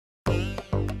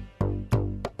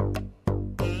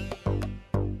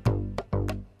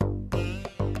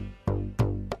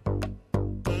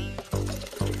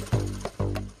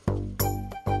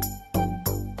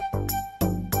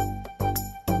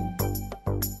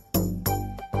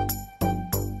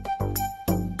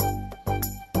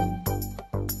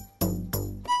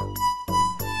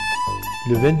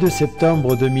Le 22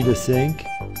 septembre 2005,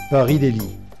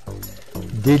 Paris-Delhi.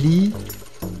 Delhi,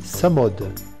 Samod.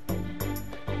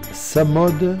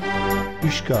 Samod,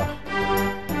 Pushkar.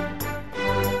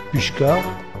 Pushkar,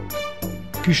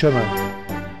 Kushaman.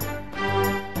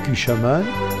 Kushaman,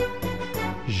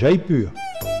 Jaipur.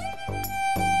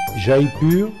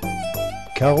 Jaipur,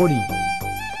 Karoli.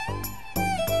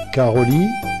 Karoli,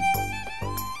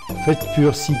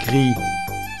 Faithpur Sikri,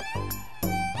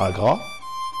 Agra.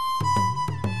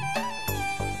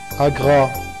 Agra,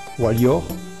 Gwalior.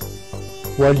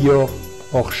 Gwalior,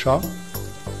 Orsha.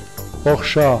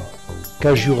 Orsha,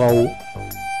 Khajuraho.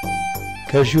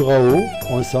 Khajuraho,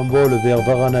 on s'envole vers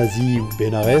Varanasi ou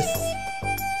Bénarès.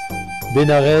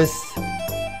 Bénarès,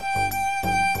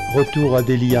 retour à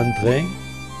Delhi en train.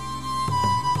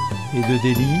 Et de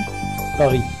Delhi,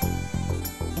 Paris.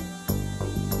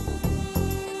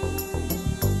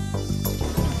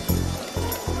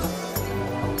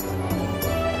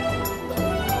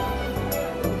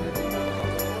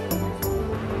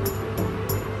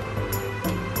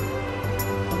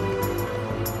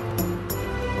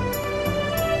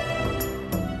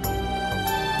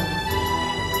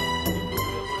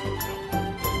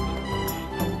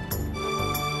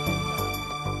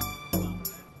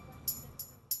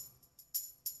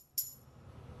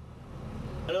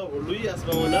 Alors lui, à ce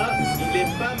moment-là, il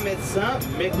n'est pas médecin,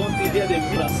 mais quand il y a des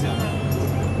vibrations.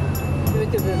 Tu veux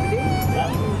te beurrer?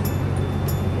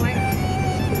 Oui.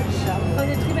 On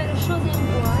a trouvé la chose en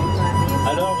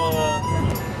bois. Alors, on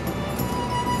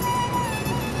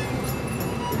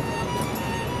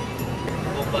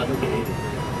va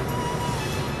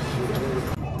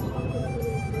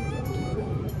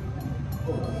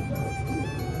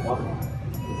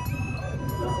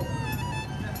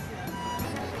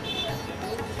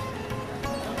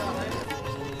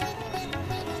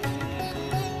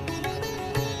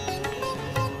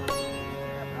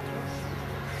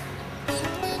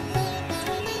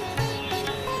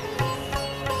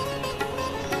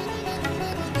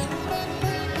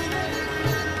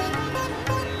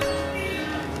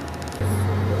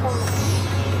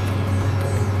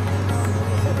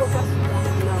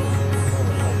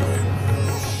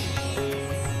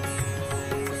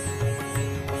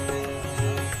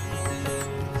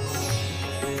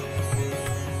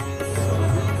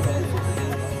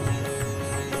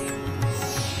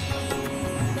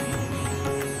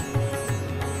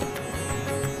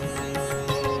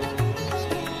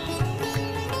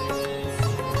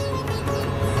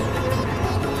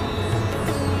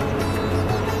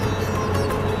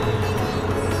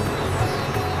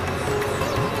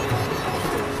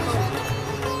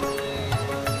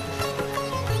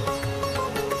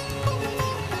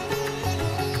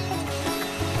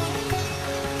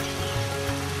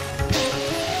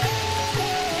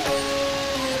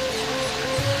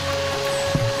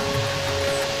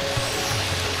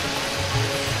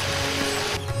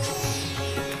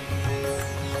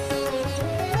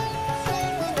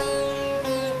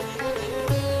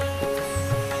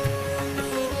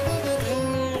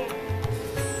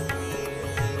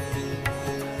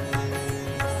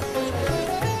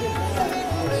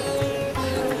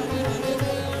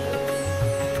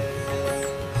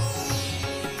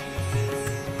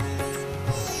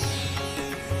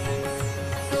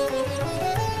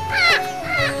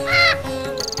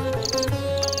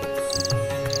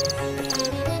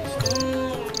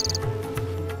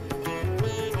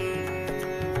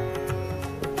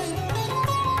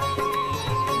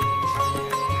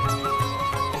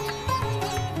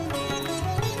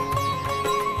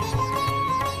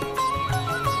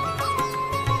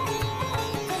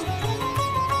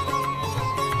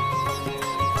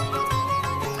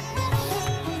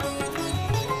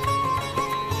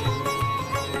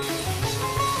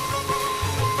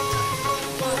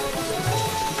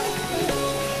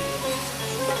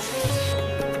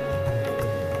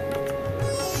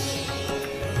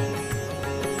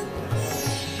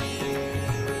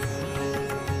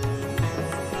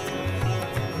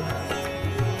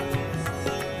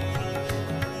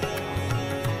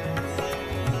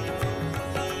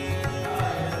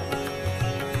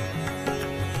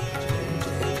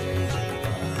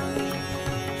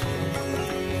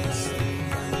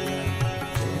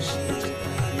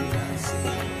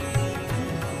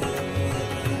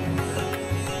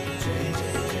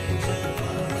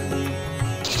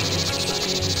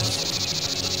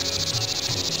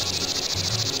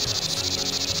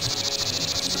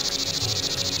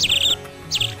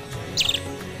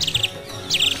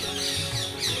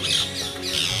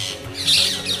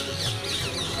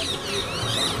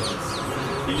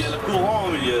courant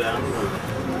au milieu là.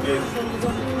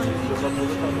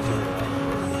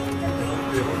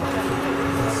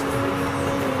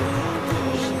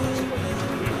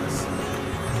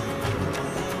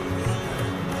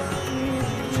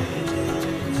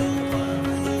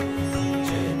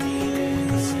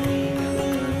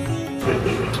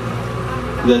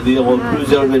 C'est-à-dire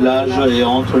plusieurs villages, et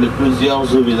entre les plusieurs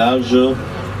villages,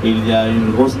 il y a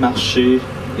une grosse marché,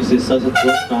 et c'est ça, cette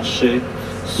grosse marché,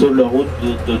 sur la route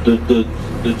de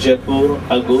Jaipur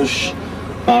à gauche.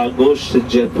 Par à gauche, c'est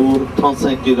Jaipur,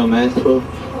 35 km,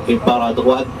 et par la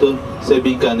droite, c'est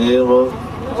Bikaner,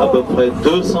 à peu près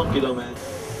 200 km.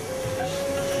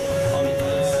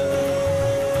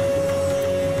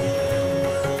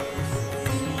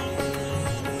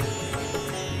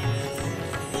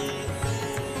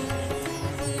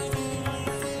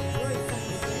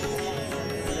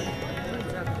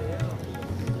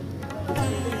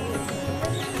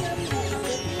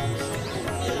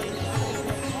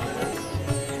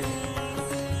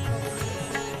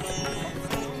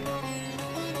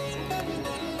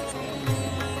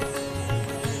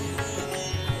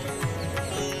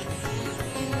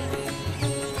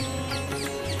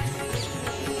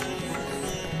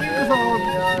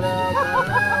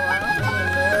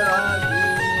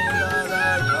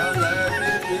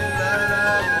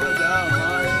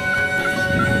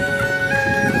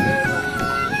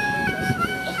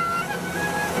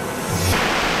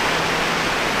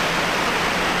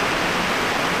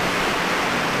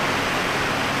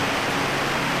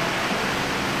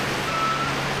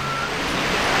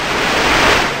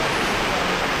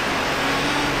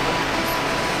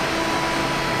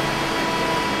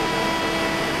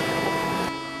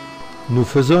 Nous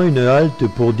faisons une halte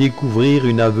pour découvrir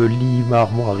une avenue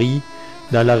marmoirie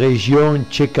dans la région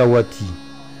Tchekawati.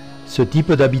 Ce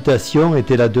type d'habitation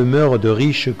était la demeure de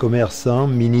riches commerçants,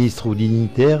 ministres ou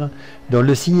dignitaires, dont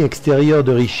le signe extérieur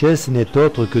de richesse n'est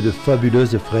autre que de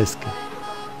fabuleuses fresques.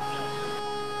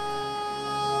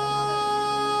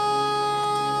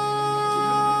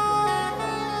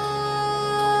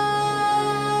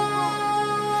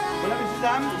 Voilà, messieurs,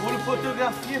 dames, vous le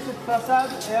photographiez cette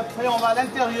façade et après on va à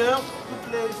l'intérieur.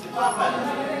 C'est pas mal.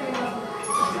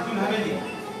 C'est une Haveli.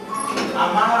 Un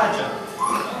Maharaja.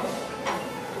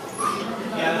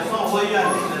 Et à la fin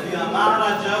royale, c'est-à-dire un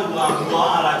Maharaja ou un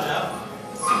Maharaja,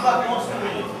 s'il va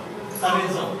construire sa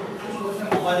maison,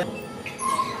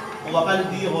 on va pas le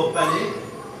dire au palais,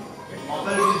 on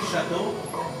va le dire château.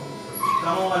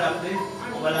 Comment on va l'appeler?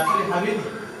 On va l'appeler Haveli.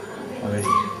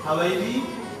 Haveli,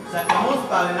 ça commence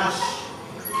par un H.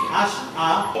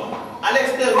 H-A, à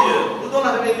l'extérieur, ou dans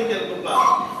la Haveli quelque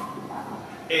part.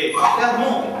 Et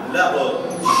clairement, la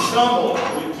chambre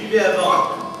où il vivait avant,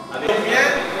 avec rien.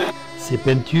 Ces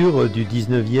peintures du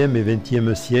 19e et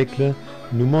 20e siècle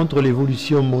nous montrent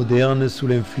l'évolution moderne sous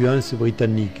l'influence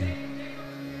britannique.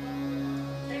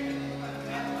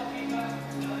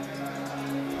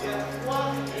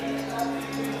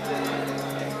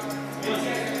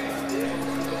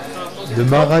 Le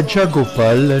Maharaja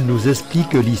Gopal nous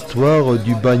explique l'histoire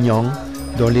du banyan,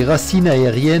 dont les racines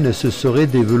aériennes se seraient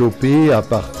développées à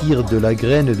partir de la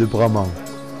graine de Brahman.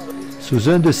 Sous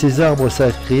un de ces arbres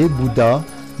sacrés, Bouddha,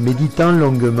 méditant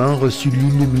longuement, reçut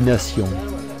l'illumination.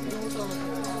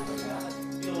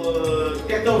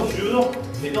 14 jours,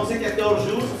 et dans ces 14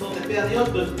 jours, ce sont des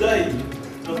périodes de deuil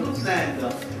dans toute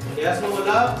l'Inde. Et à ce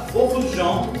moment-là, beaucoup de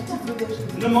gens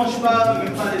ne mangent pas,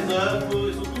 même pas les œufs,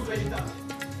 ils sont tous végétariens.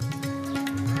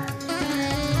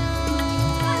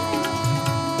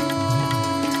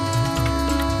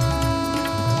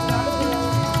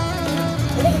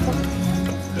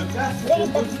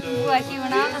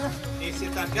 Et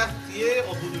c'est un quartier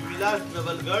au bout du village de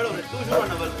Navalgarh, on est toujours à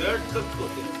Navalgarh, de l'autre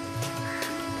côté.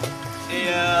 Et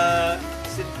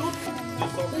c'est tout de son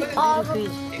frère. Et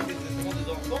c'est des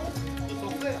enfants de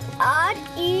son frère.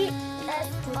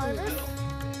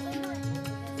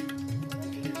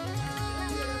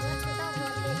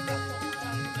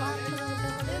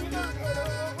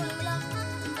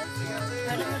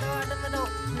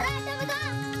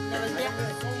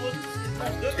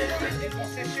 Ils vont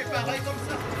sécher pareil comme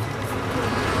ça.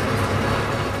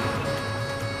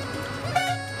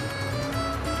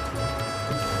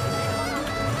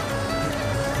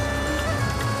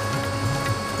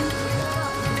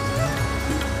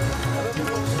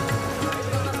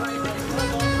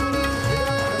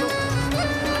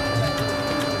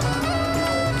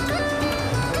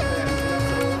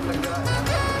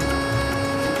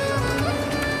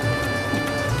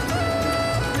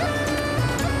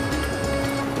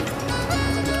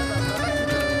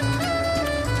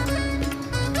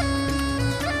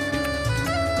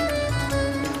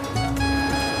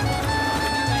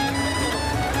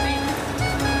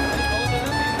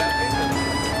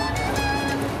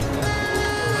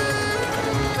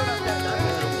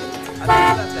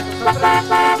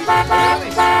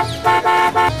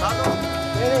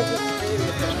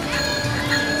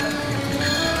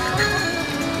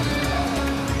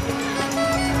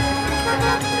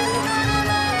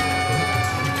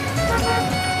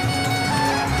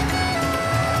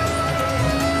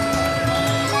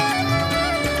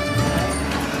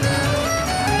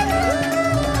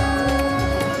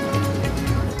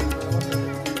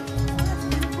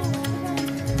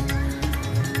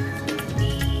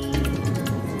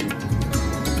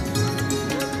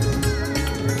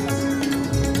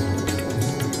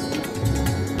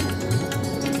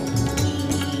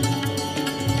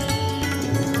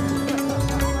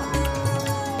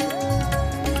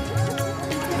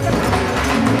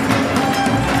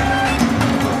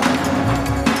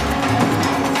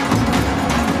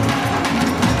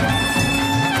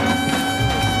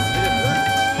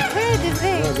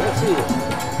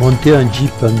 monter en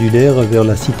jeep pendulaire vers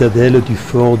la citadelle du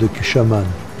fort de Cuchaman.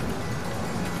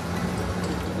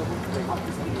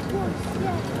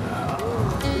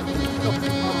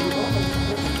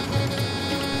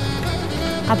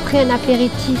 Après un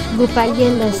apéritif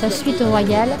gopalien dans sa suite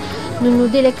royale, nous nous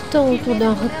délectons autour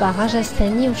d'un repas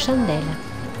rajasthani aux chandelles.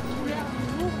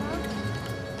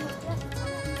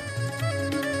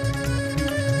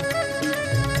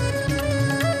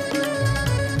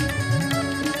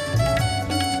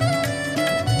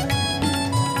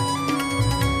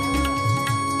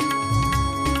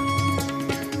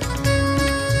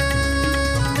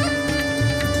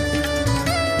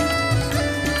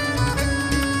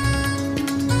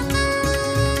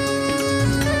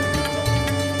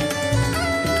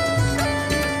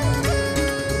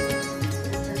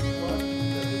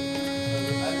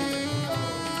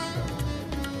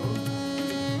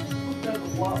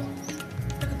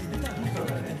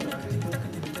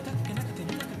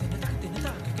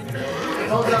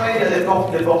 Sans arrêt, il y a des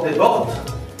portes.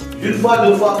 Une fois,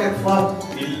 deux fois, quatre fois,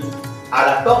 à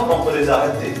la porte, on peut les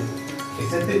arrêter. Et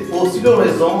c'était aussi une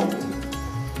raison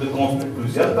de construire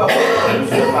plusieurs portes,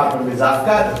 des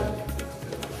arcades.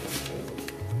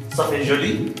 Ça fait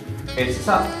joli, et c'est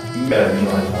ça. Mais la vie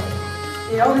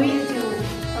Et alors lui, il était où?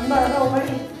 En bas là-bas, au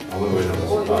palais. Ah oui, non,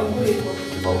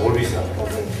 c'est pas pour lui ça.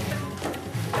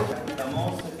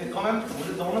 C'était quand même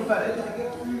dans le palais,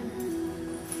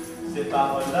 c'est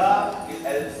par là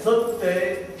qu'elle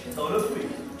sautait dans le puits.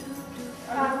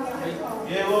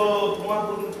 Et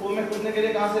pour me connaître que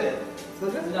les cancers.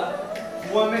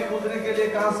 Pour me connaître que les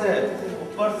cancers.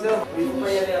 Pour faire. Il faut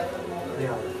pas y aller après.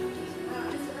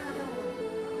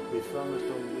 Les femmes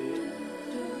tombées.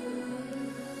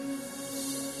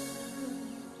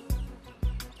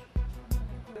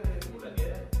 Pour la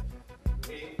guerre.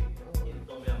 Et il est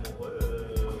tombé amoureux.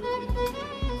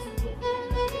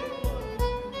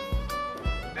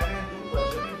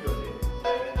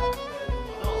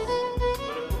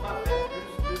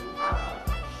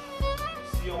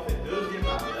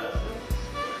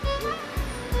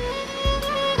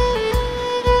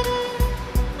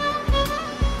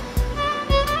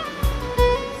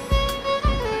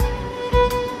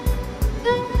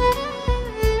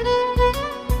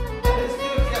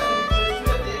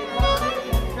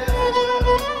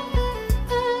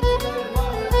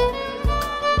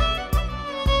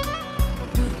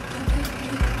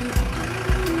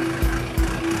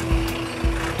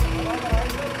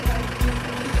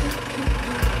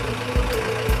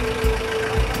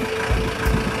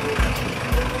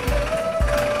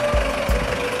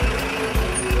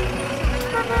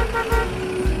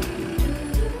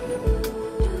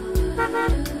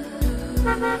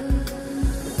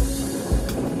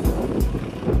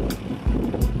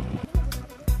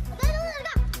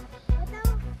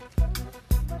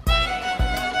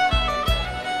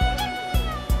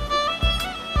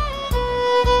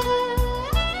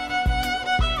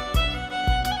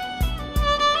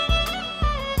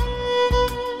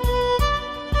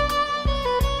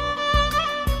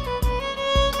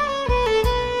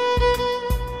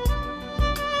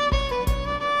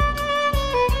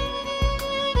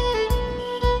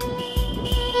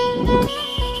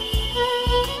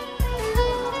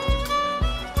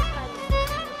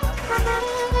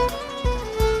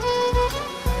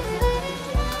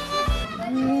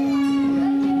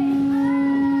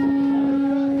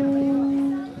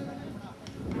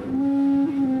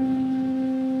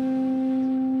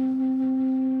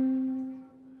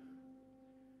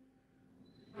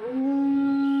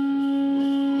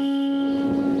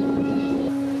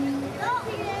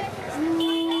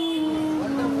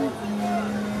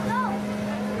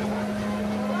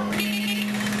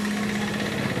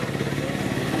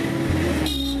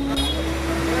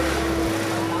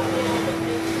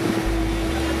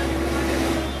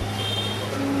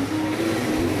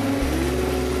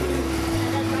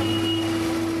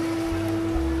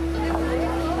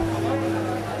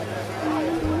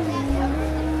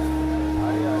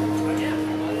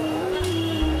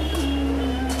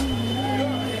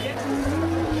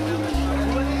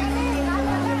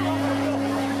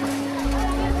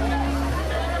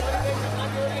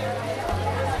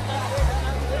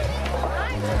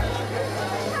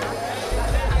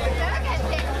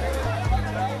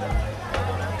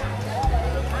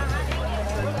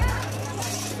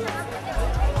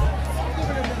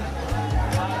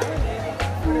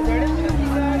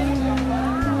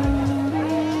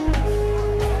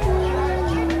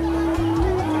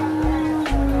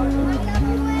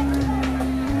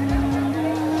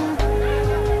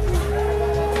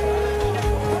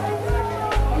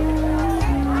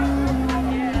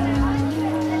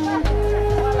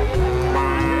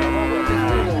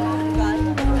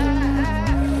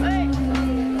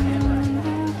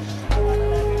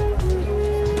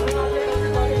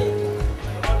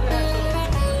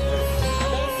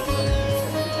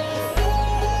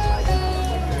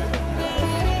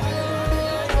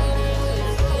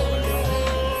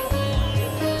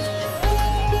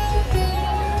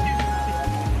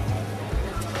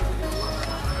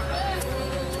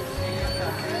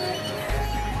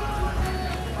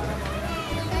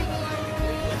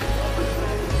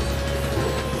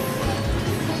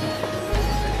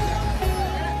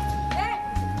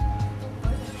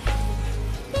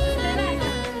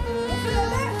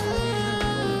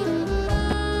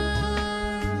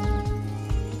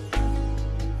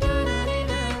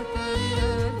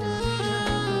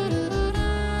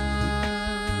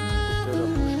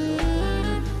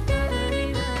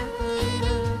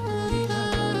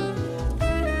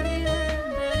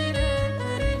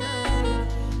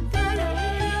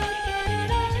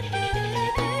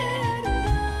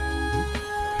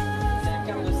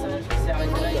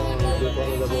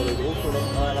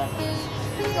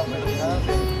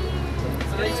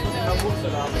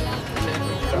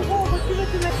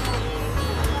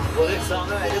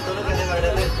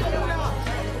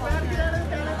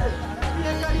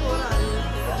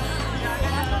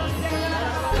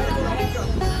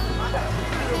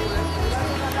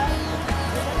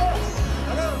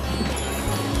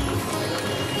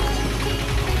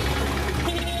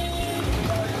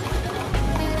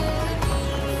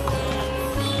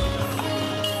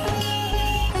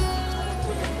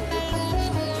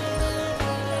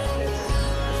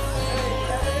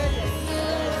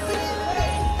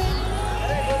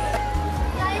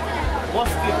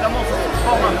 Mosquée, comment ça se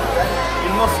forme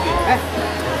une mosquée?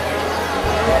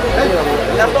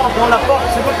 La porte dans la porte,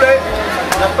 s'il vous plaît.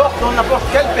 La porte dans n'importe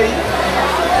quel pays,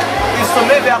 il se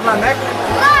met vers la Mecque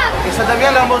et ça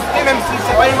devient la mosquée même si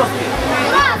c'est pas une mosquée.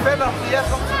 On fait leur prière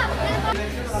comme ça.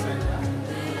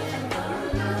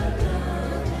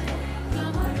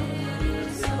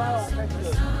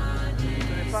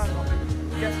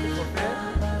 Qu'est-ce qu'il faut faire?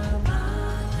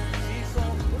 S'ils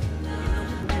sont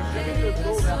jamais le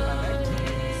dos vers la Mecque.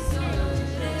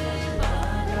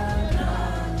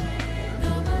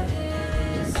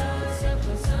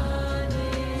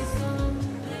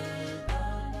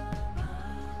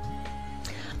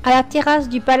 À la terrasse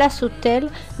du Palace Hotel,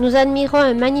 nous admirons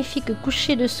un magnifique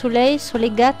coucher de soleil sur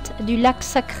les gâtes du lac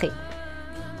Sacré.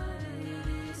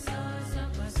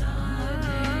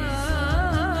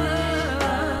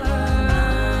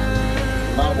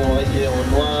 Marbre rayé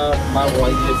en noir, marbre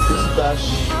rayé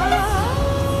pistache.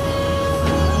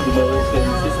 Vous l'avez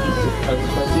réalisé ce qui se passe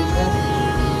facilement.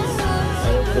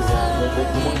 Alors que c'est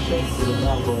beaucoup moins cher que le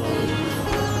marbre.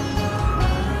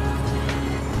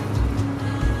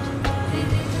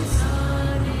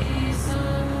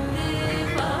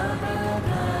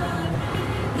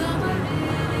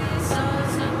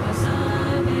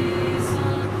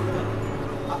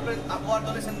 Après avoir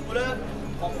donné cette couleur,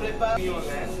 on prépare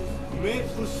mais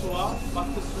pour soi, parce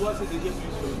que soi c'est déjà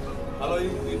plus chaud. Alors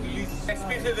ils utilisent.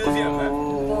 Explique le deuxième.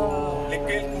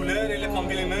 Lesquelles couleurs et les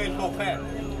combinaisons il faut faire.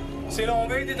 C'est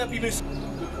l'envers des tapis musclés.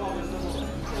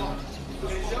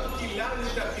 Les gens qui lavent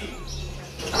les tapis,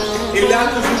 et là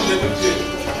toujours le budget.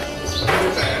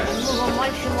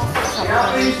 Et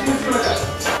après ils poussent le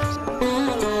tapis.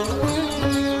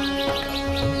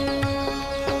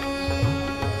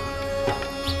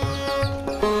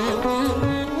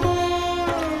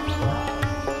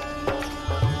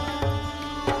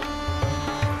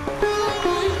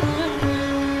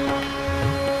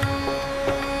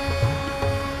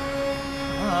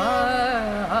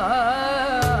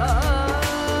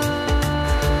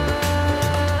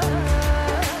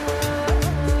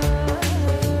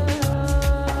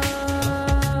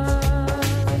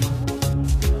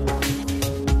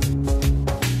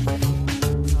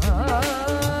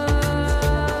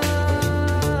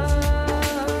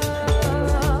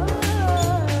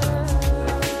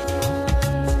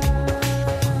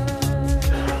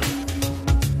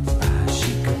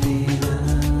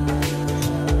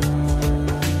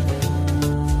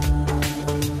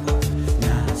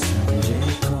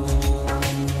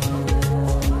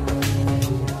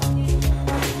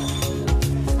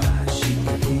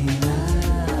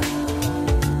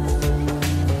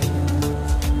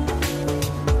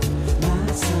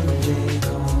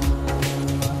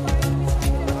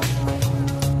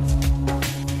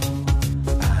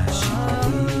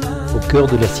 Au cœur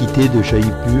de la cité de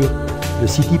Jaipur, le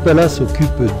City Palace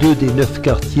occupe 2 des 9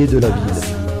 quartiers de la ville.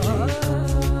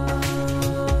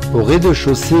 Au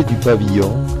rez-de-chaussée du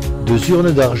pavillon, 2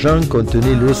 urnes d'argent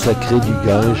contenaient l'eau sacrée du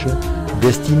Gange,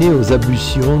 destinée aux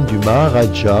ablutions du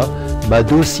Maharaja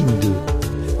Madho Singh II.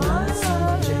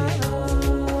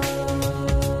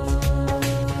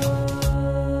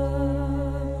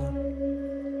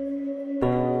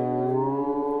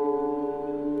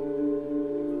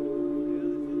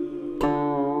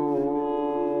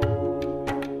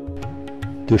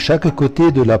 De chaque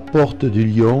côté de la porte du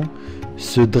lion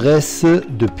se dressent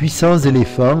de puissants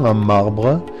éléphants en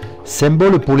marbre,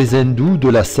 symbole pour les hindous de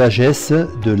la sagesse,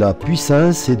 de la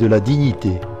puissance et de la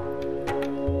dignité.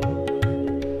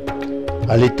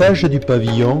 À l'étage du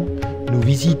pavillon, nous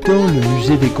visitons le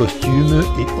musée des costumes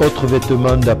et autres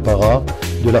vêtements d'apparat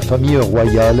de la famille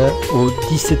royale au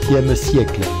XVIIe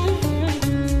siècle.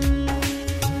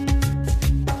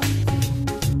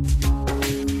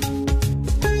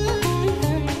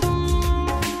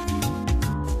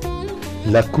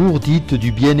 La cour dite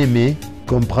du bien-aimé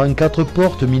comprend 4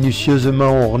 portes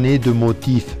minutieusement ornées de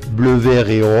motifs bleu, vert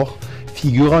et or,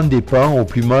 figurant des pans aux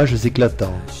plumages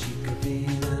éclatants.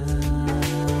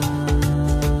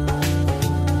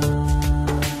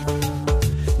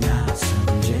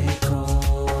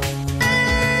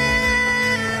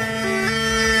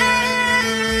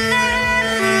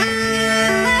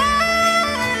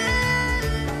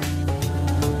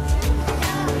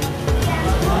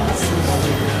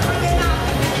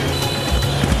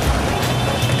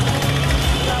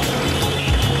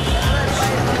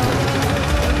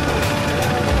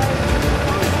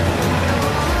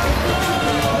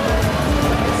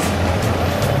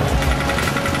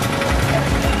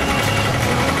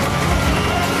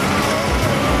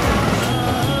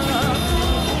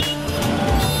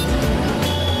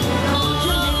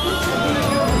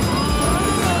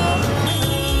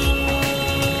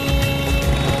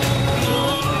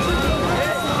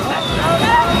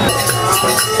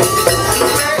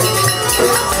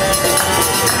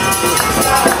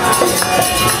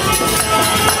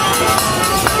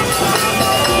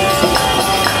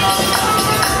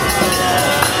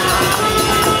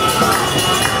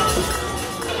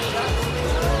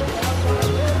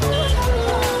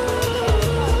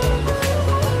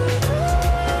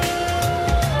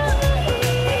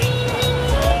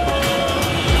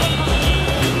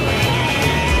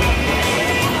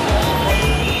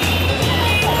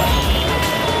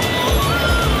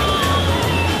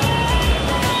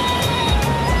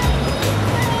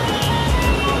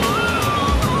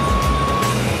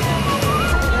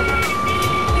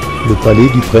 le palais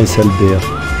du prince Albert.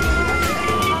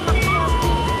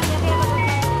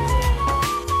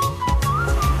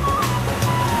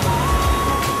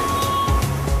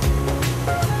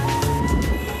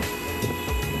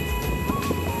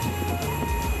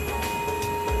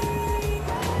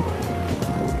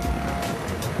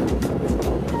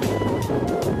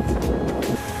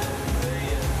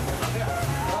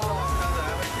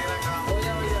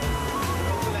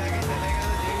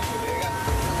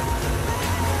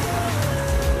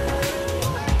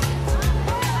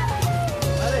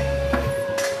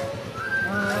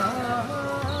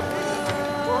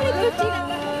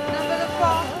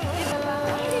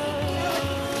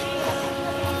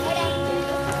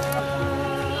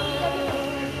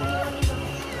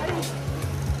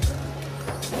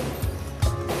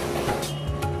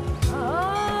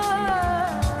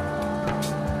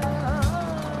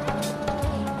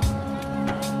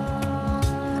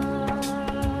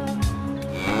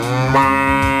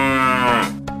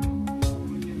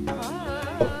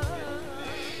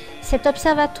 Cet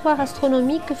observatoire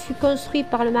astronomique fut construit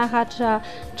par le Maharaja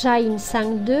Jain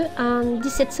Singh II en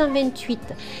 1728.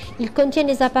 Il contient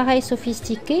des appareils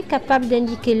sophistiqués capables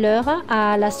d'indiquer l'heure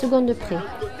à la seconde près.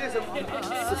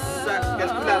 Ça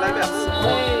calcule à l'inverse.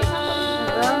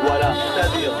 Voilà,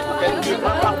 c'est-à-dire, on calcule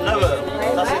par 9 heures.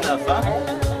 Ça c'est 9, hein.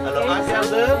 Alors un quart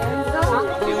d'heure,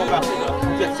 et on part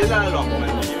là. C'est là la langue, on a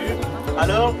vu.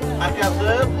 Alors, un quart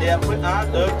d'heure, et après 1,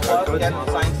 2, 3,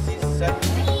 4, 5, 6, 7,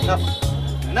 8, 9.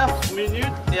 9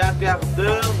 minutes et un quart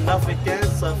d'heure, 9 et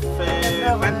 15, ça fait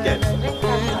 24.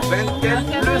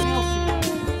 24 plus.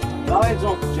 Par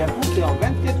exemple, j'ai un point qui est en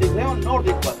 24 degrés au nord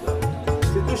d'équateur.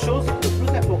 C'est deux choses, le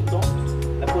plus important,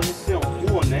 la position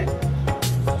où on est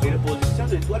et la position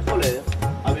de l'étoile polaire.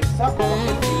 Avec ça, on va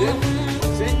calculer,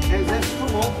 c'est un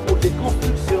instrument pour des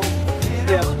constructions.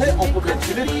 Et après, on peut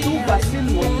calculer tout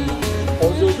facilement.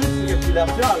 Aujourd'hui, ces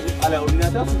calculations à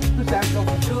l'ordinateur, c'est plus simple.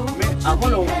 Mais avant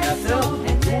l'ordinateur,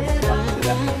 c'est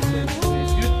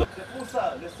pour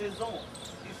ça, la saison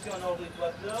ici en nord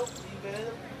d'équateur, l'hiver,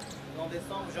 en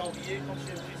décembre, janvier, comme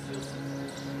chez vous ici aussi.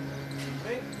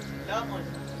 Mais là,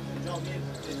 en janvier,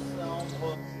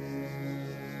 décembre.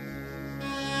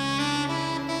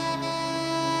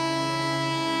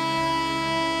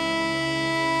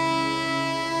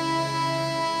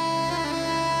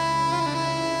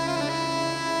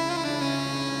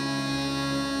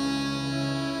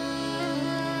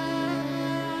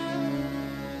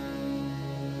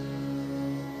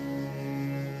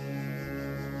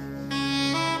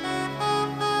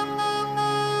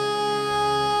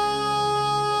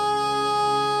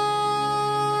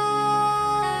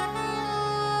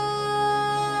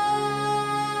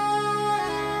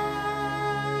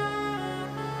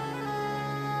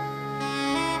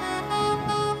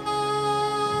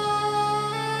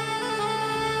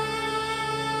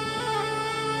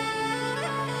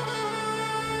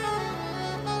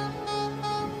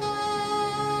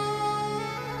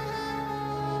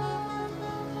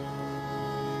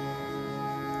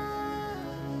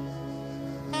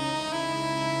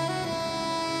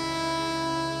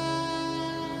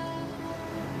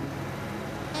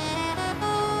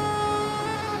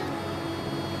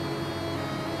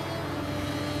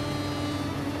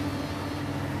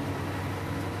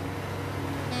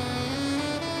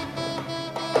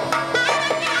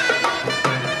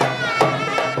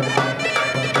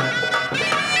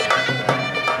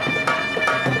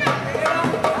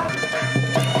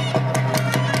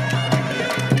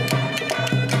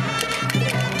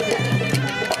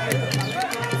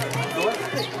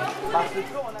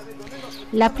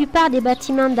 La plupart des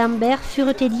bâtiments d'Amber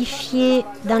furent édifiés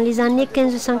dans les années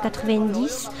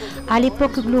 1590, à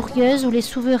l'époque glorieuse où les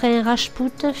souverains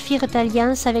Rajpouts firent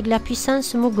alliance avec la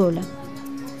puissance moghole.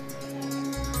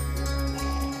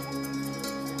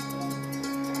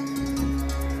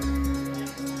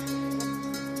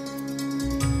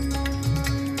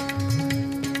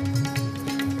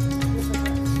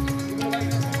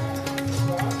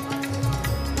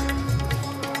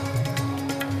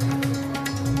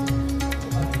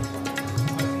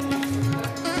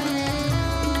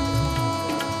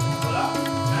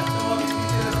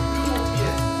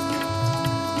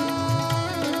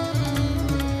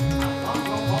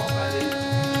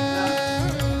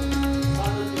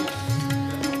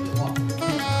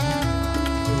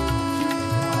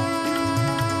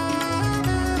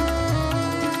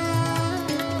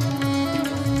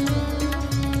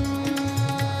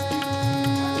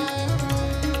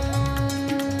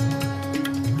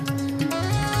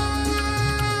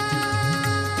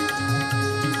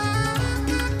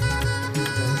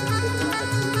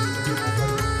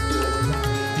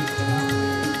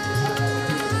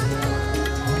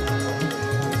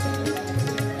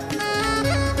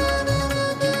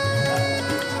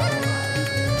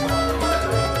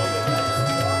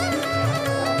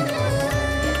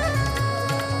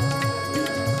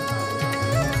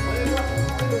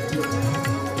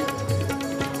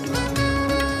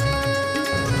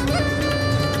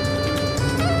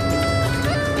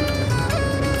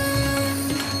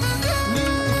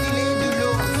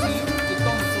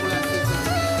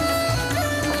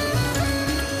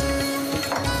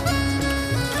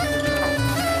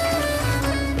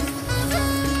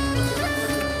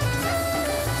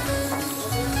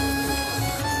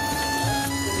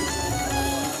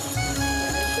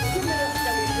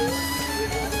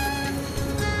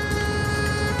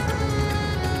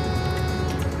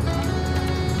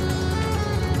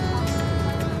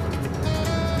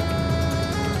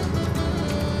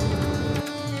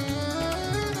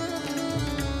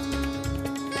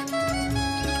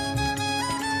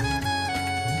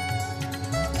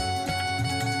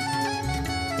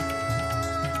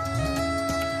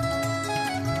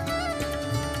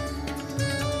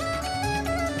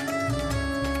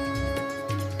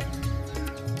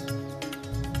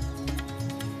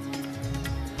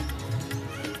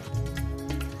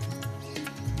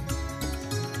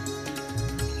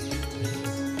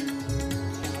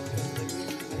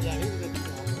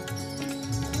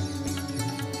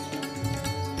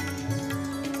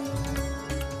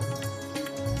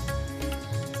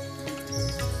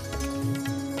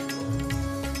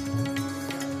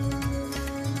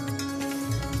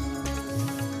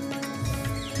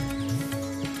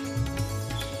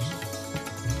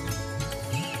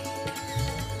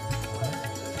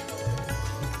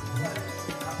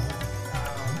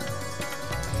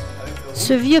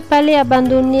 Ce vieux palais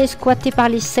abandonné squatté par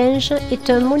les singes est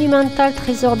un monumental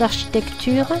trésor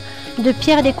d'architecture, de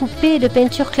pierres découpées et de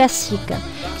peintures classiques.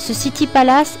 Ce City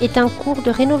Palace est en cours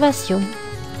de rénovation.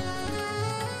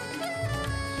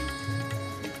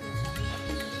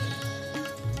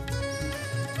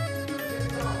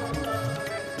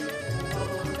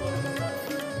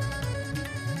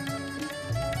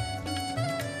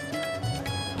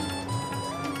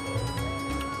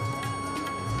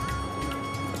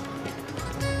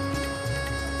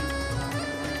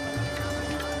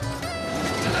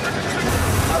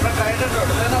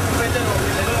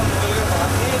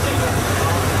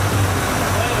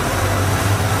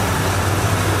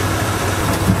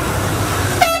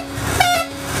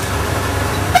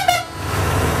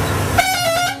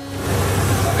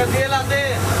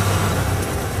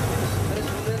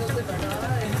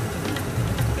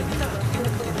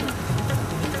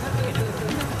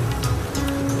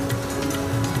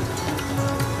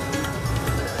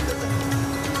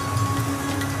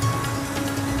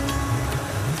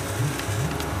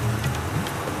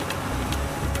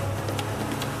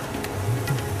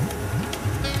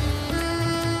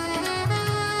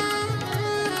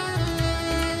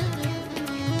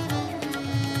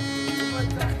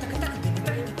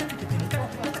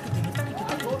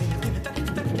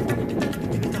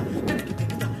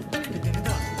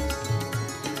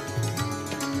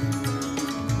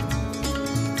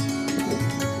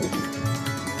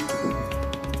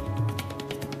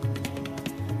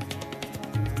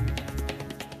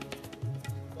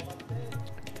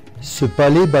 Ce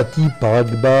palais bâti par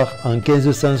Akbar en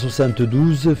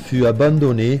 1572 fut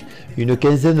abandonné une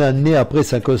quinzaine d'années après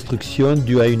sa construction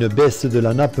due à une baisse de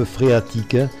la nappe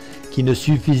phréatique qui ne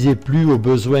suffisait plus aux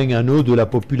besoins en eau de la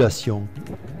population.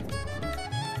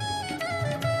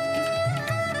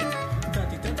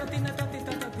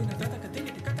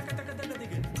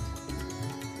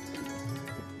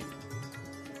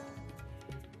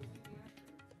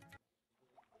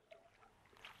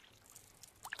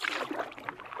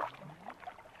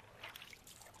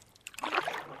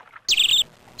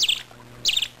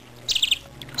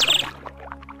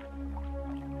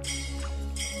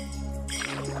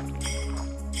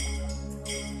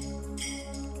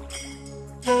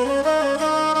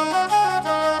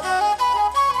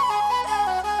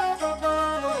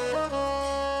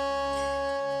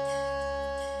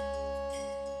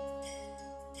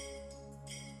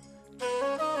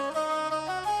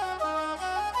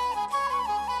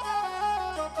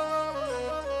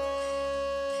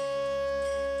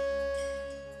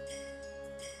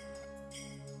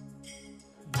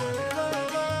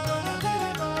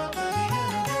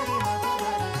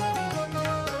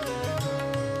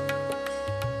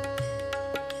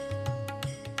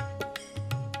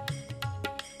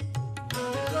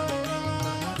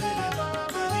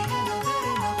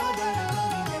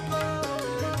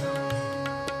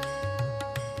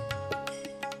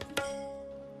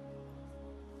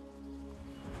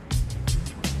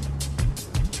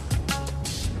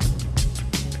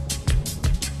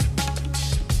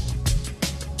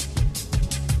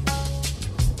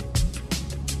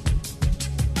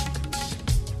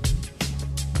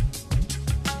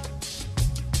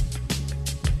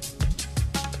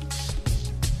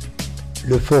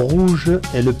 Le Fort Rouge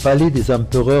est le palais des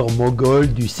empereurs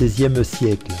moghols du XVIe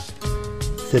siècle.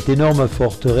 Cette énorme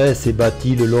forteresse est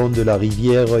bâtie le long de la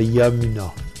rivière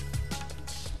Yamuna.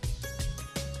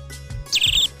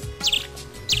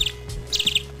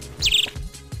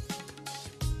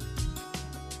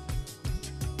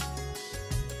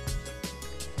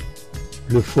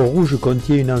 Le Fort Rouge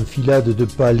contient une enfilade de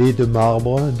palais de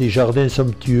marbre, des jardins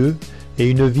somptueux et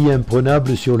une vie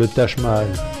imprenable sur le Taj Mahal.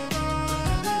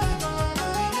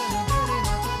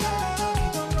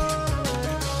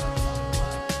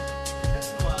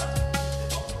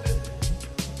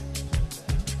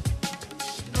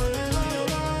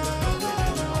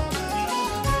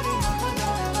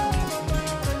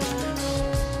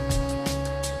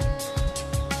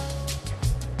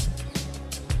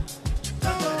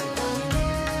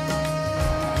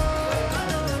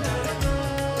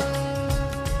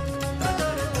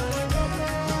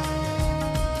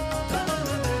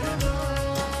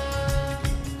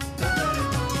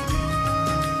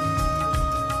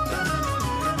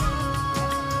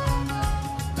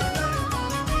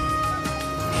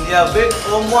 Il y avait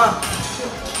au moins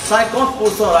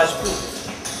 50% Rajput.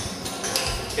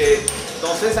 Et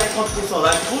dans ces 50%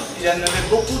 Rajput, il y en avait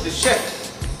beaucoup de chefs.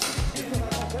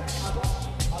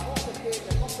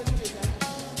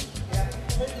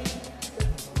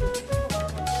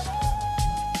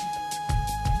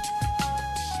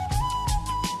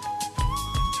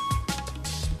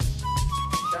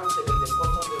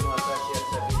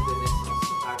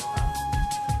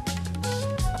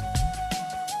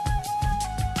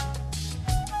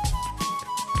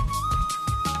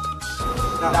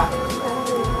 Là.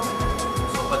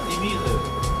 Ils sont pas timides.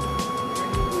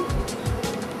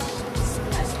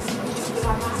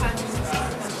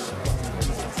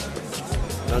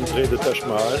 L'entrée de Taj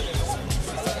Mahal.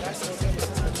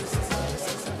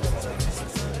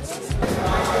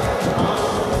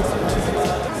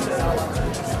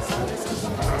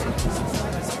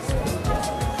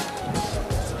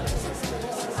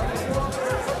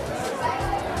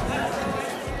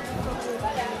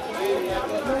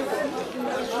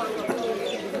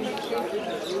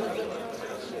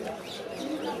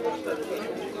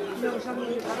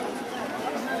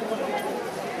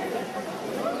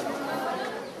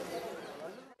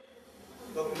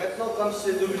 Donc maintenant, comme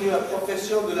c'est devenu la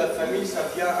profession de la famille, ça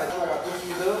vient à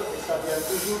 12 heures et ça vient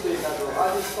toujours des de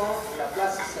Rajasthan. La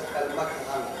place s'appelle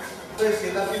Makran.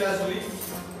 C'est la philosophie.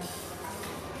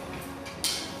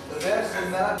 Le vert,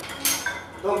 c'est là.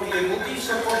 Donc les motifs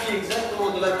sont copiés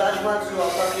exactement de la Taj Mahal sur un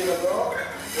papier d'abord.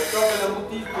 Et quand on a le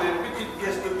motif que les petites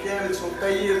pièces de pierre, elles sont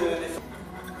taillées dans les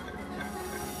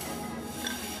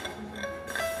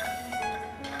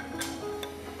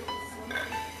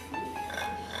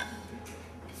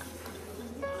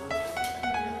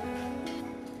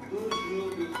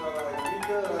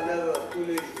tous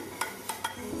les jours.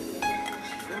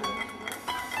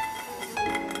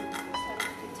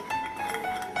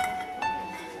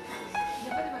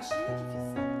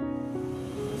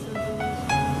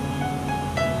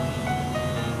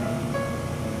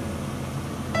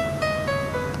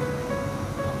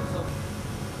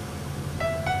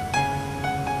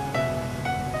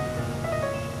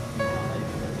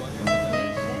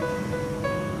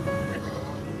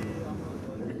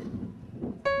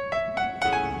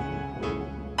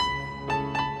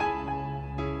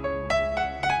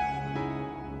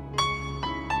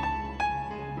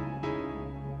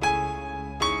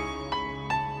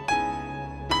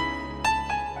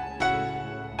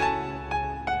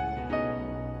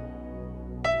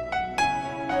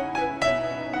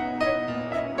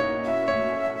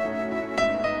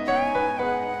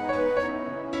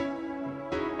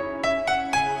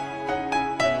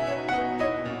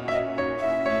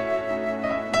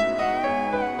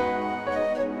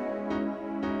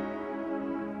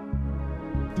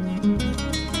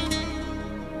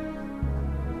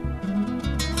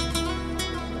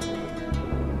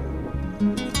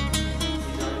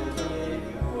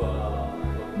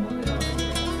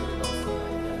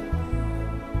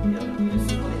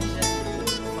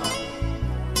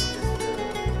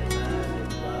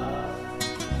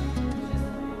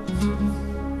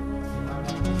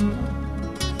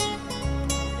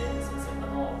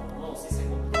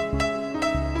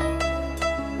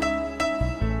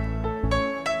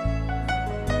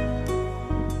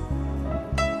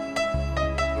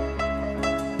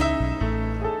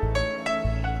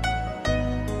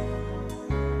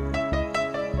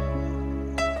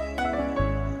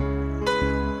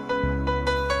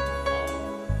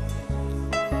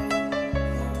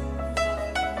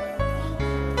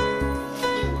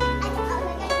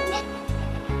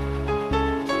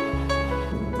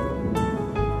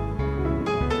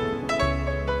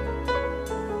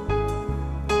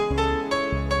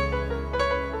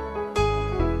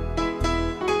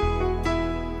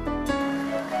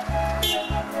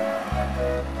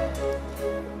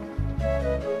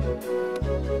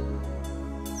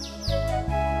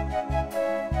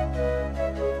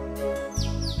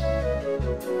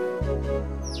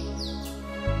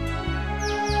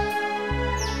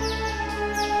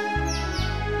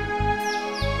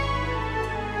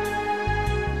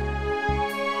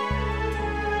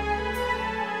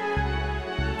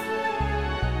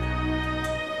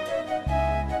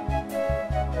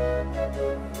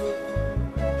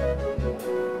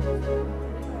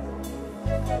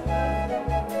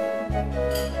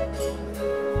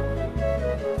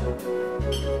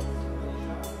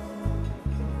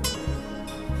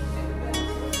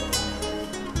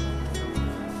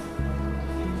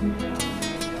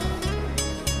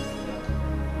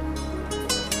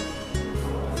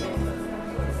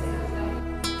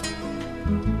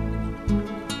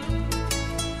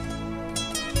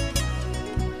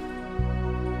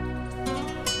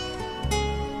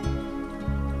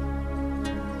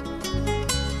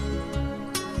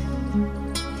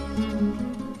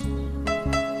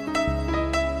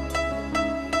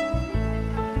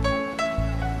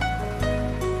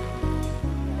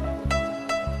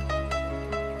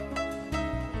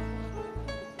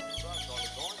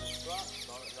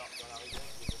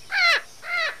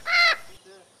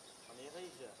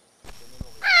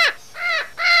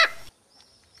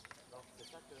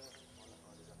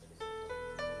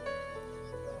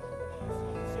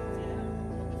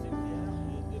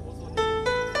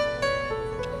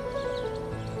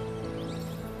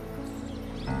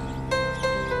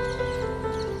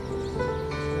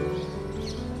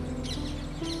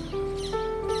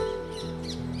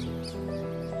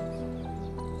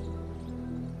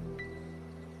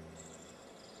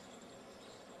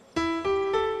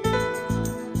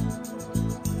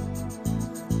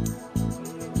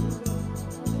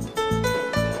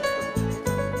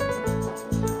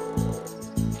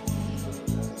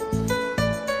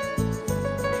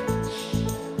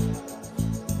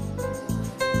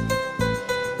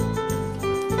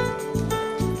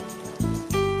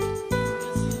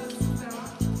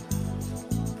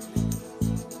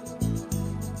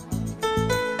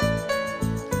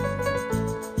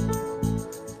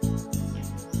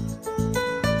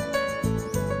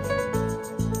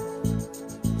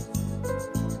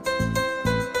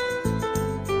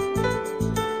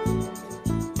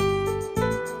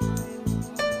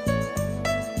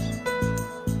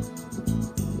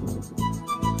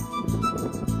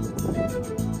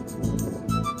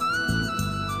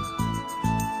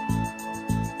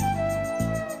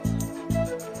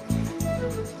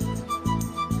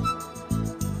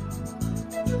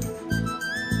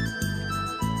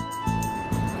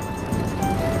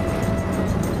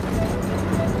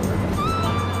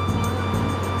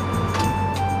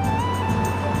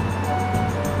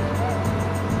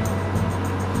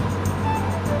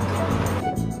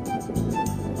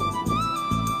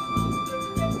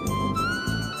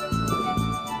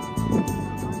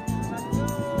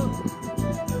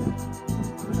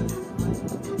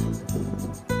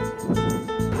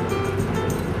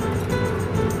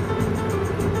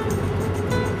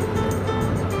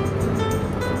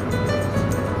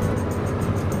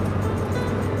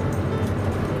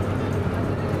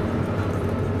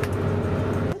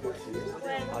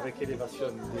 l'élévation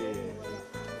des...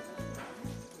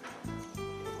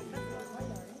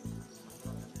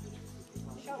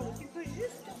 Charles, tu peux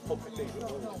juste... Oh, putain,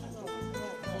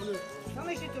 Non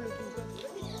mais je te le dis.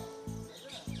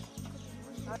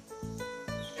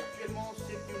 Actuellement,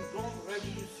 c'est une grande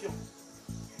révolution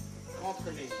contre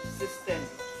les systèmes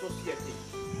sociétés,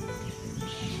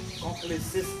 contre les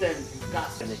systèmes du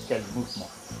caste. Quel mouvement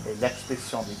et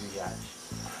l'expression du visage.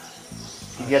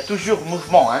 Il y a toujours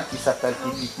mouvement qui s'appelle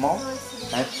typiquement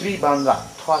un tribanda,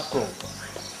 3 courbes.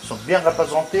 Ils sont bien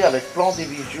représentés avec plein de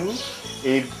bijoux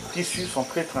et les tissus sont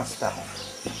très transparents.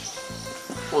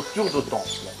 Autour du temple.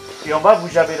 Et en bas,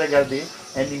 vous avez regardé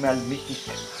un animal mythique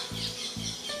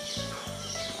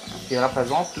qui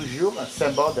représente toujours un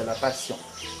symbole de la passion.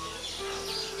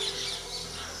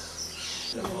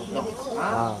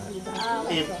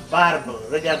 Et barbe,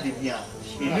 regardez bien.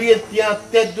 Et lui, il tient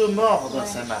tête de mort dans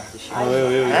sa main.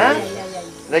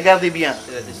 Regardez bien.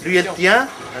 Lui, il tient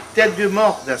la tête de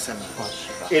mort dans sa main.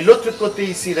 Et l'autre côté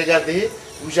ici, regardez,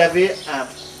 vous avez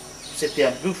c'était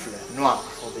un buffle noir.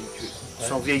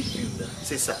 Son véhicule,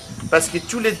 c'est ça. Parce que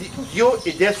tous les dieux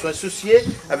et déesses sont associés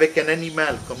avec un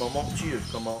animal, comme un monture,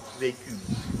 comme un véhicule.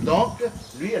 Donc,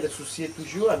 lui, elle est associée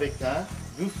toujours avec un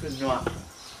buffle noir.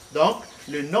 Donc,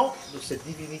 le nom de cette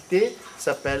divinité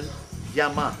s'appelle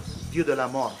Yama, dieu de la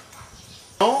mort.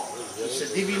 Le nom de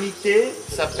cette divinité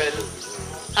s'appelle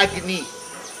Agni,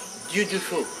 dieu du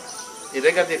feu. Et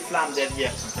regardez les flammes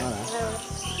derrière.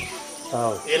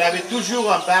 Et elle avait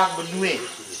toujours une barbe nouée.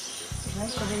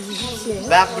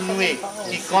 Barbe nouée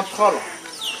qui contrôle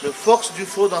la force du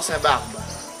feu dans sa barbe.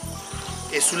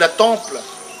 Et sous la temple,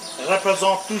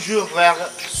 représente toujours vers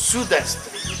sud-est.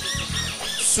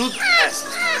 Sud-est.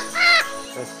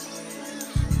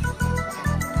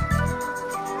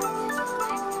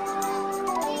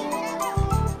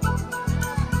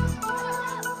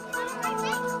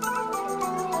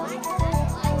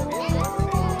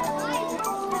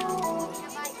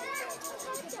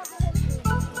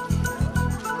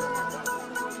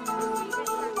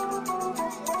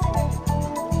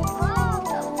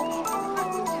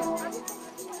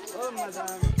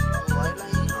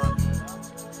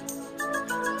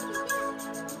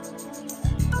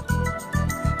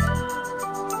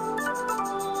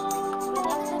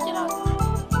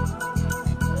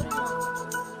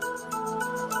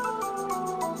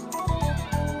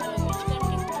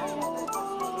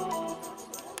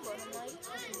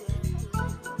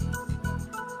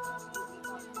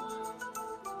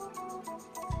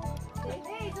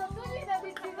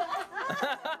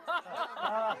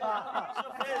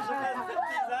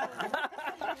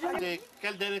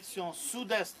 Quelle direction?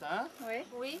 Sud-est, hein? Oui.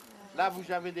 Oui. Là,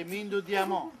 vous avez des mines de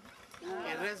diamants.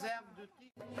 Et réserve de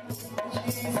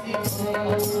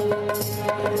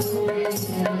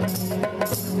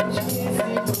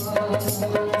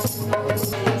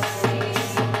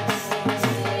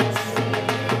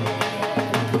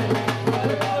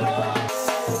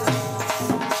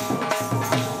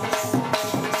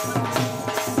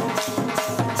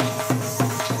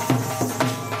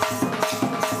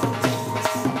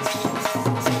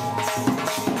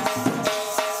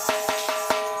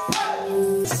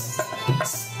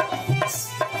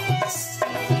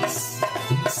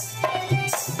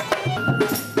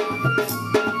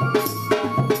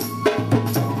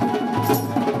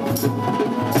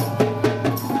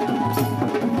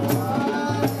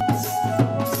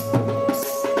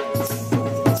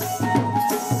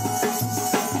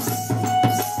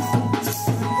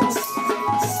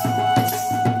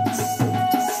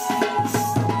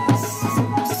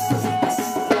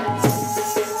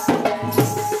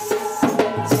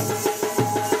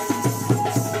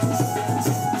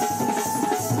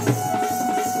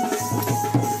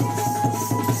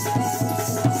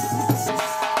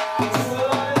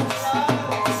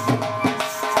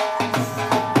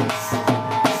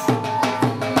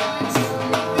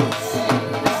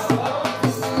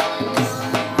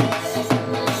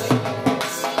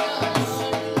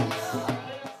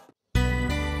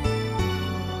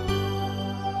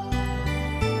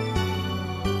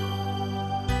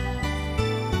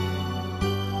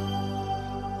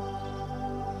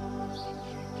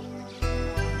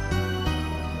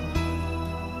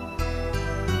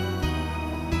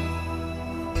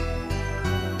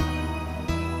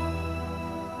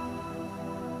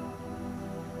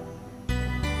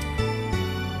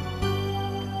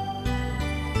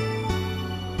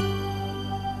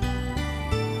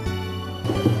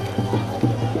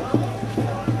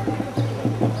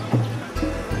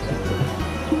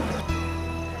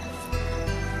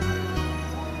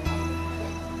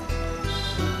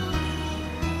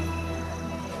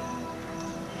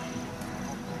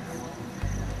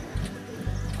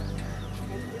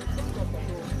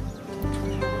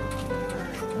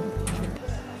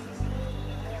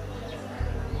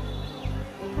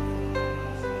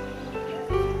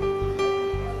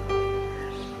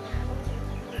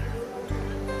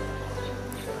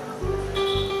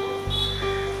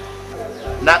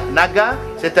Naga,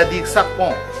 c'est-à-dire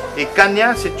serpent. Et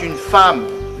Kanya, c'est une femme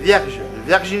vierge.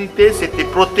 La virginité, c'était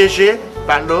protégé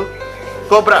par le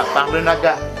cobra, par le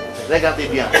Naga. Regardez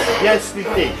bien, bien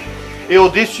expliqué. Et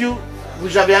au-dessus,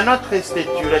 vous avez une autre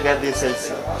statue, regardez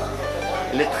celle-ci.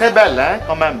 Elle est très belle, hein,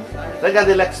 quand même.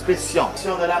 Regardez l'expression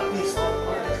de l'artiste.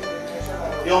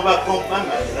 Et on va comprendre,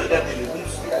 regardez le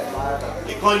buste.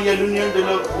 Et quand il y a l'union de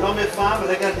l'homme et femme,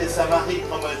 regardez sa mari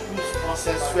comme un buste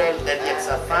consensuel derrière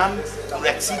sa femme pour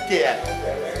l'exciter.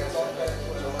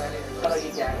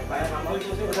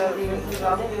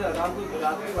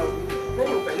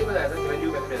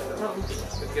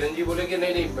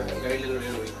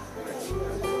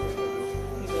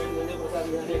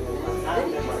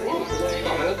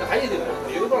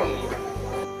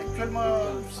 Actuellement,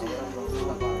 c'est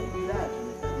un village.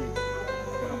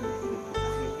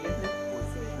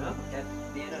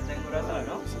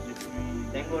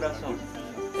 Tengo razón.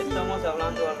 Estamos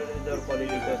hablando alrededor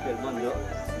político del mundo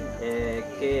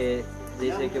que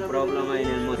dice que problema en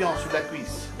el mundo. Sur la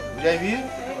cuisse. Vous avez vu?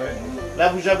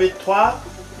 Là, vous avez trois.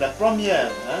 La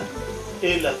première, hein,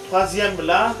 et la troisième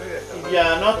là, il y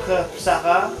a un autre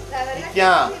Sarah qui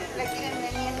tient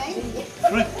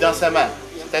fruit dans sa main,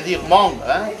 c'est-à-dire mangue,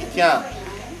 hein, qui tient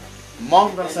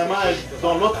mangue dans sa main, et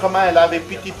dans l'autre main elle avait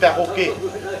petit perroquet.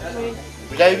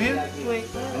 Vous l'avez vu? Oui.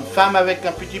 Une femme avec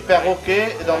un petit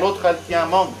perroquet et dans l'autre elle tient un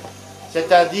mangue.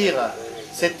 C'est-à-dire,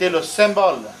 c'était le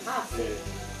symbole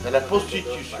de la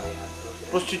prostitution.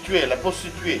 Prostituée, la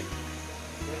prostituée.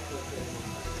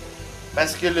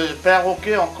 Parce que le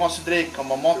perroquet on considérait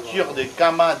comme une monture de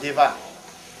Kama Deva,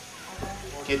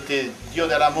 qui était dieu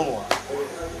de l'amour.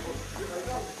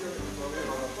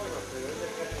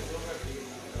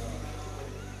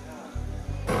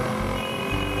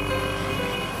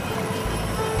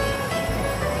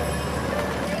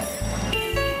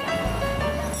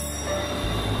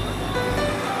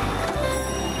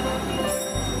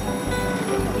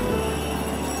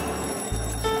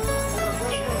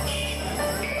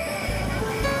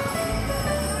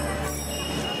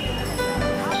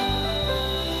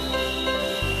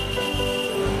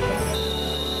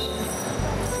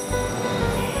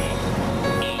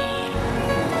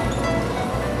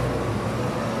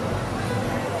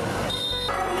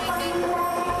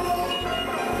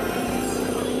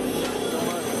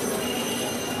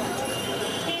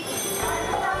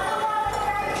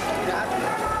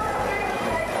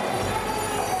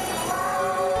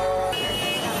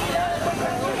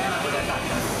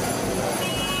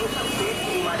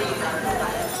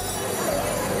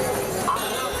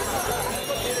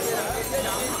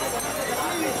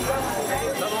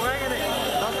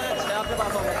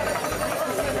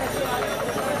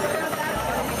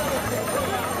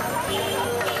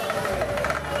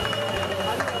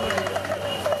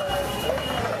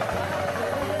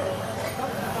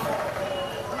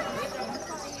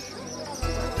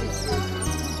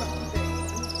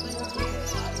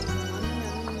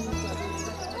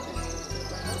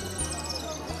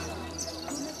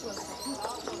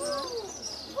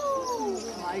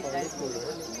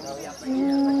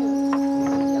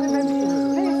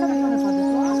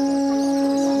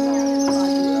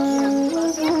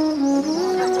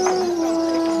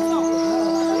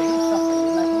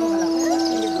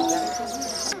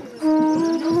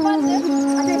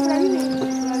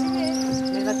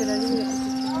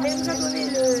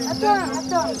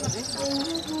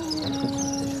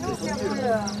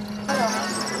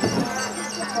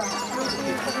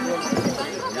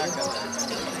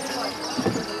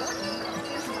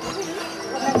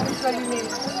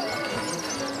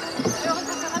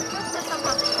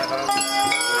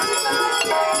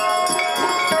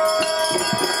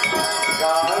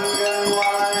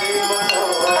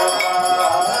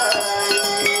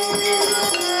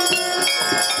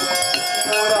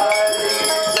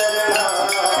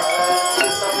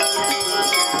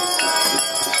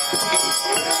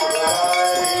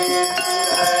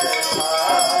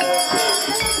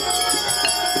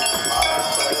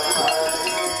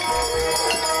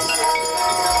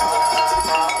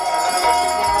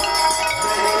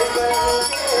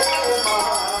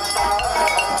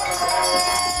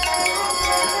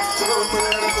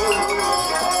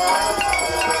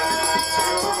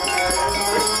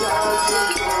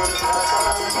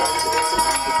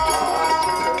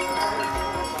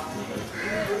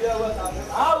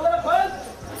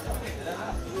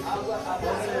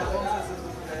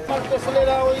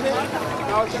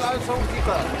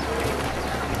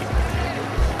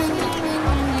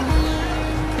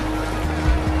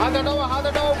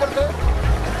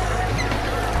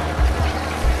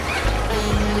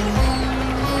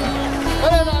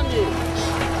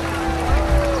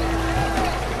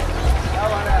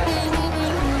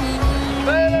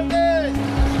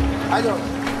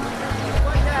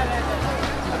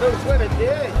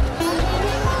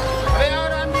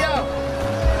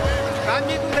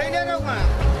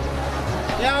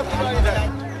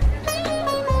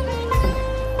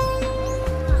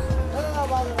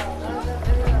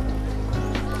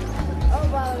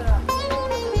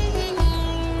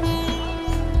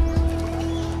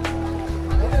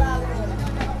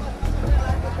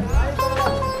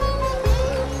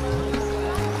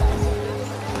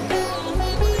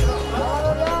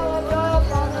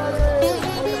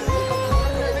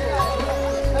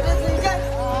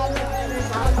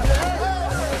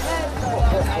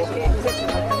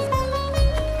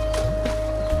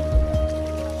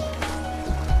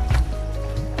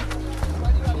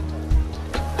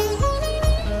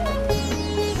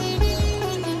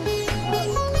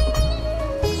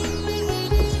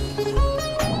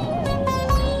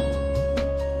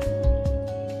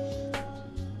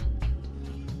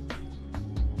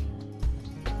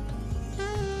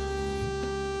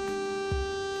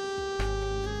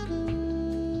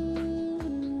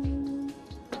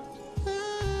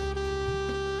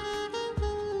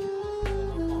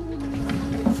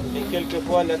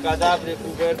 Quelquefois, le cadavre est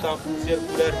couvert en plusieurs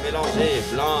couleurs mélangées,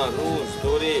 blanc, rouge,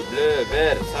 doré, bleu,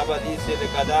 vert. Ça va dire c'est le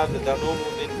cadavre d'un homme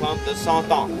ou d'une femme de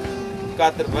 100 ans,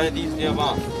 99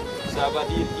 ans. Ça va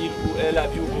dire qu'il ou elle a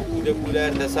vu beaucoup de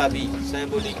couleurs de sa vie.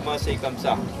 Symboliquement, c'est comme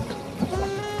ça.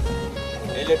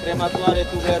 Et le crématoire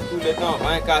est ouvert tout le temps,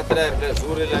 24 heures, le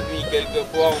jour et la nuit.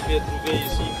 Quelquefois, on peut trouver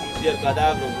ici plusieurs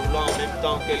cadavres roulant en même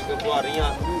temps, quelquefois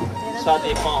rien. Ça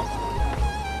dépend.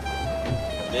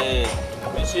 Mais,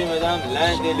 monsieur, madame,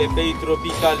 l'Inde est le pays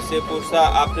tropical. C'est pour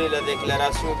ça, après la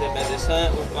déclaration des médecins,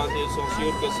 ou quand ils sont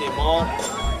sûrs que c'est mort,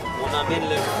 on amène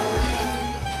le...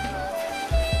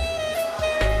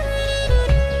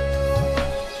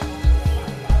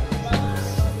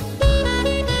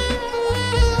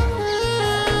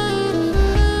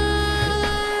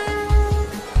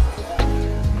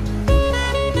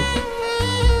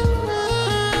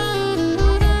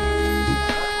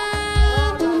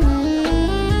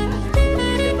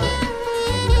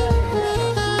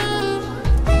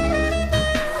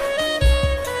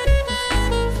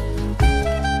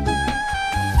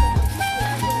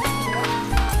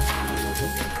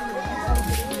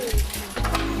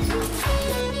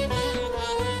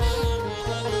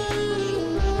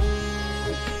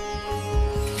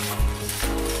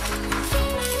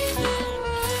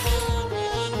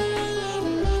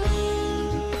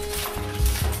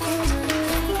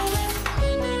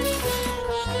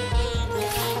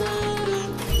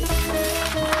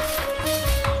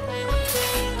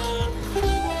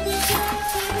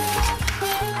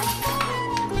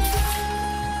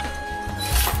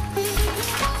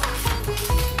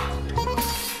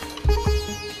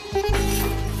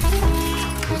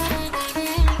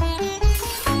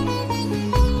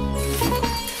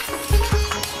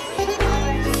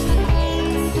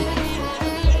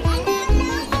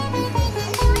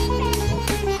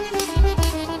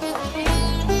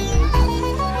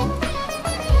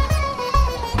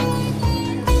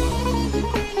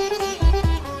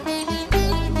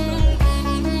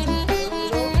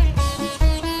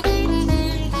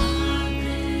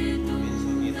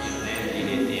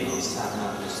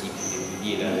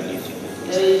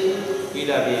 Il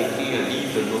avait écrit un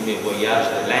livre nommé Voyage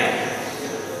de l'Inde.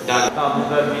 Quand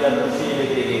Bouddha lui a annoncé, il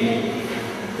était guéri.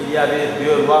 Il y avait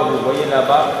deux rois, vous voyez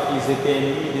là-bas, ils étaient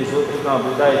ennemis des autres. Quand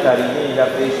Bouddha est arrivé, il a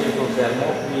prêché son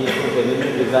sermon, puis ils sont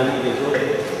devenus des amis des autres,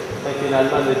 et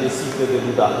finalement le disciple de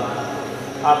Bouddha.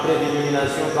 Après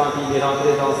l'illumination, quand il est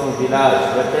rentré dans son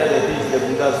village, le père et fils de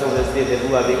Bouddha sont restés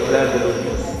debout avec fleurs de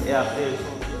lotus. Et après, ils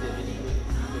sont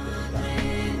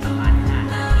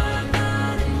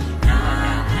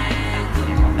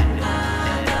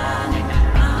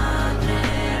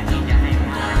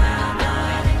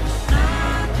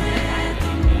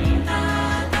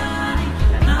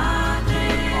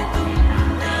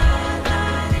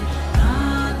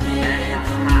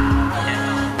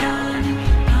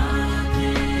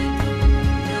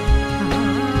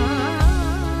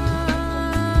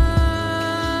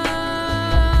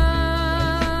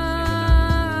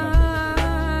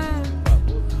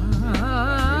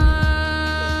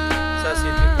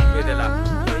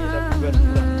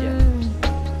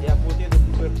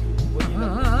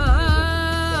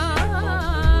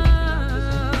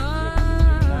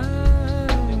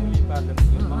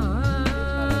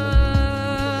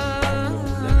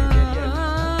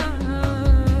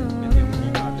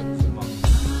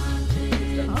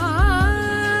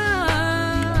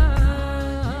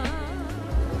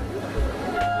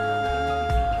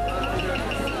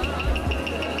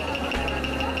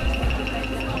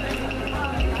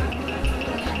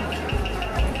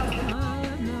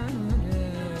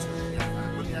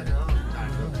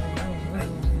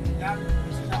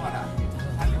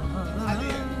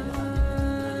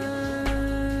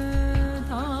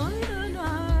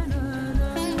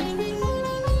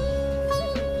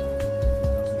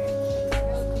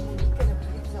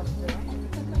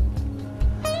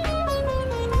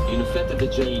fête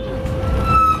des Jains.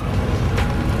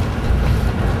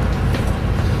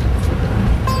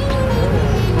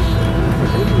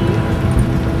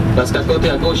 Parce qu'à côté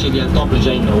à gauche, il y a un temple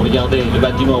Jain. Regardez le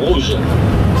bâtiment rouge.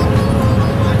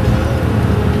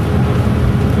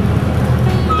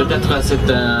 Peut-être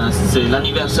c'est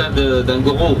l'anniversaire d'un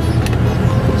gourou.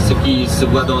 Ce qui se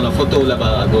voit dans la photo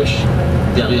là-bas à gauche,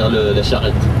 derrière la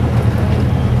charrette.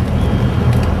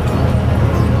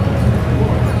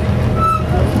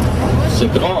 C'est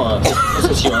grand, hein, cette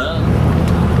procession, hein.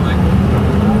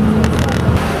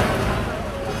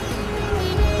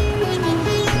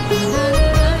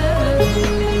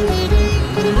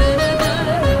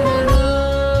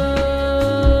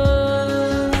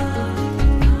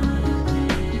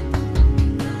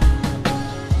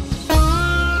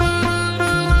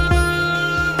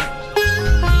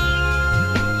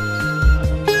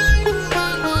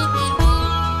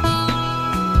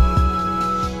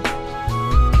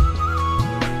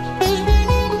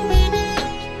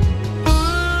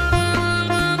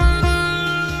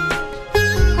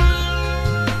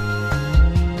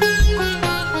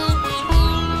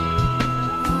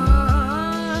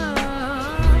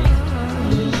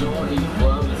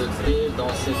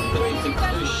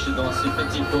 Dans ce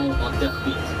petit pont en terre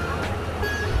cuite.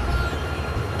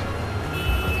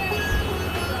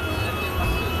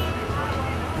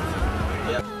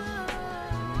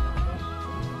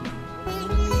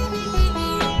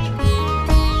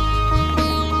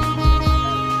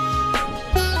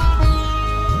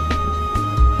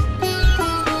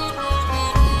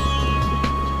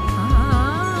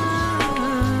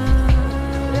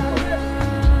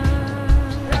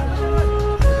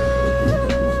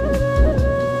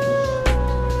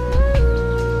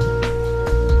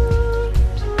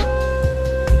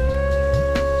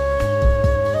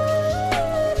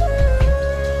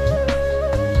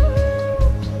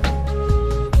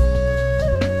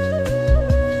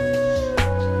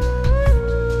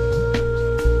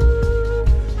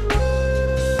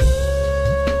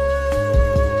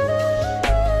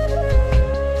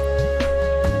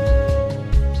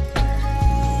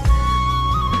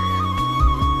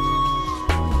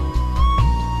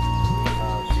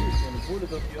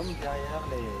 Derrière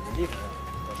les livres,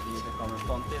 parce qu'il était quand même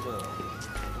tenté de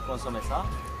consommer ça.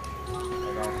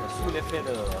 Alors, sous l'effet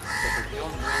de cette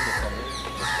opium, lui,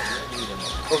 il est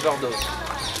mort. Overdose.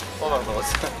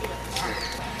 Overdose.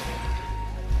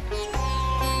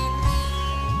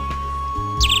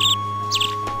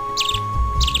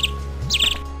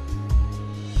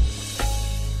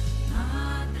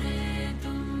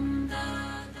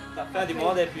 La fin du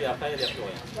monde et puis après il n'y a plus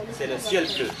rien. C'est le ciel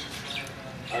bleu.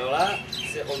 Alors là,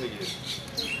 c'est au milieu.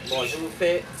 Bon, je vous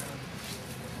fais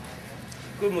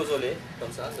que mausolée,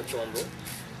 comme ça, ce tombeau.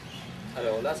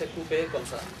 Alors là, c'est coupé comme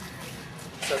ça.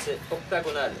 Ça, c'est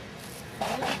octagonal.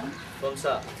 Comme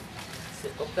ça,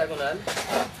 c'est octagonal.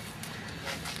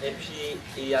 Et puis,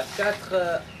 il y a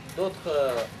 4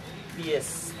 d'autres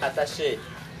pièces attachées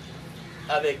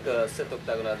avec cet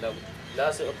octagonal. Donc,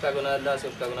 là, c'est octagonal, là, c'est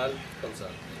octagonal, comme ça.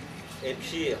 Et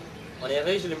puis, on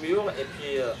érige le mur et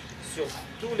puis sur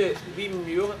tous les 8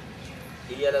 murs,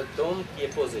 il y a le dôme qui est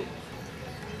posé.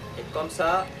 Et comme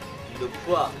ça, le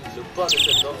poids de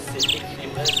ce dôme s'est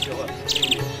équilibré sur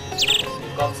les murs.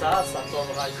 Et comme ça ne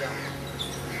tombera jamais.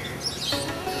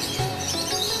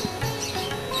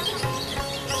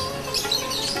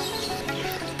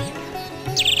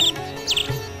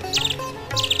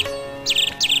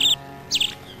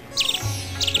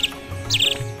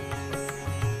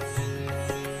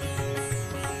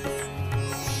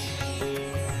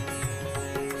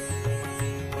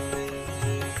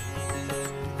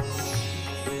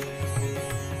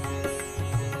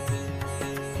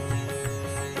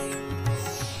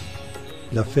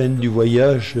 La fin du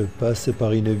voyage passe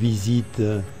par une visite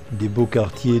des beaux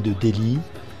quartiers de Delhi,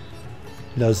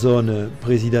 la zone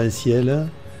présidentielle,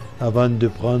 avant de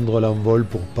prendre l'envol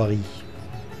pour Paris.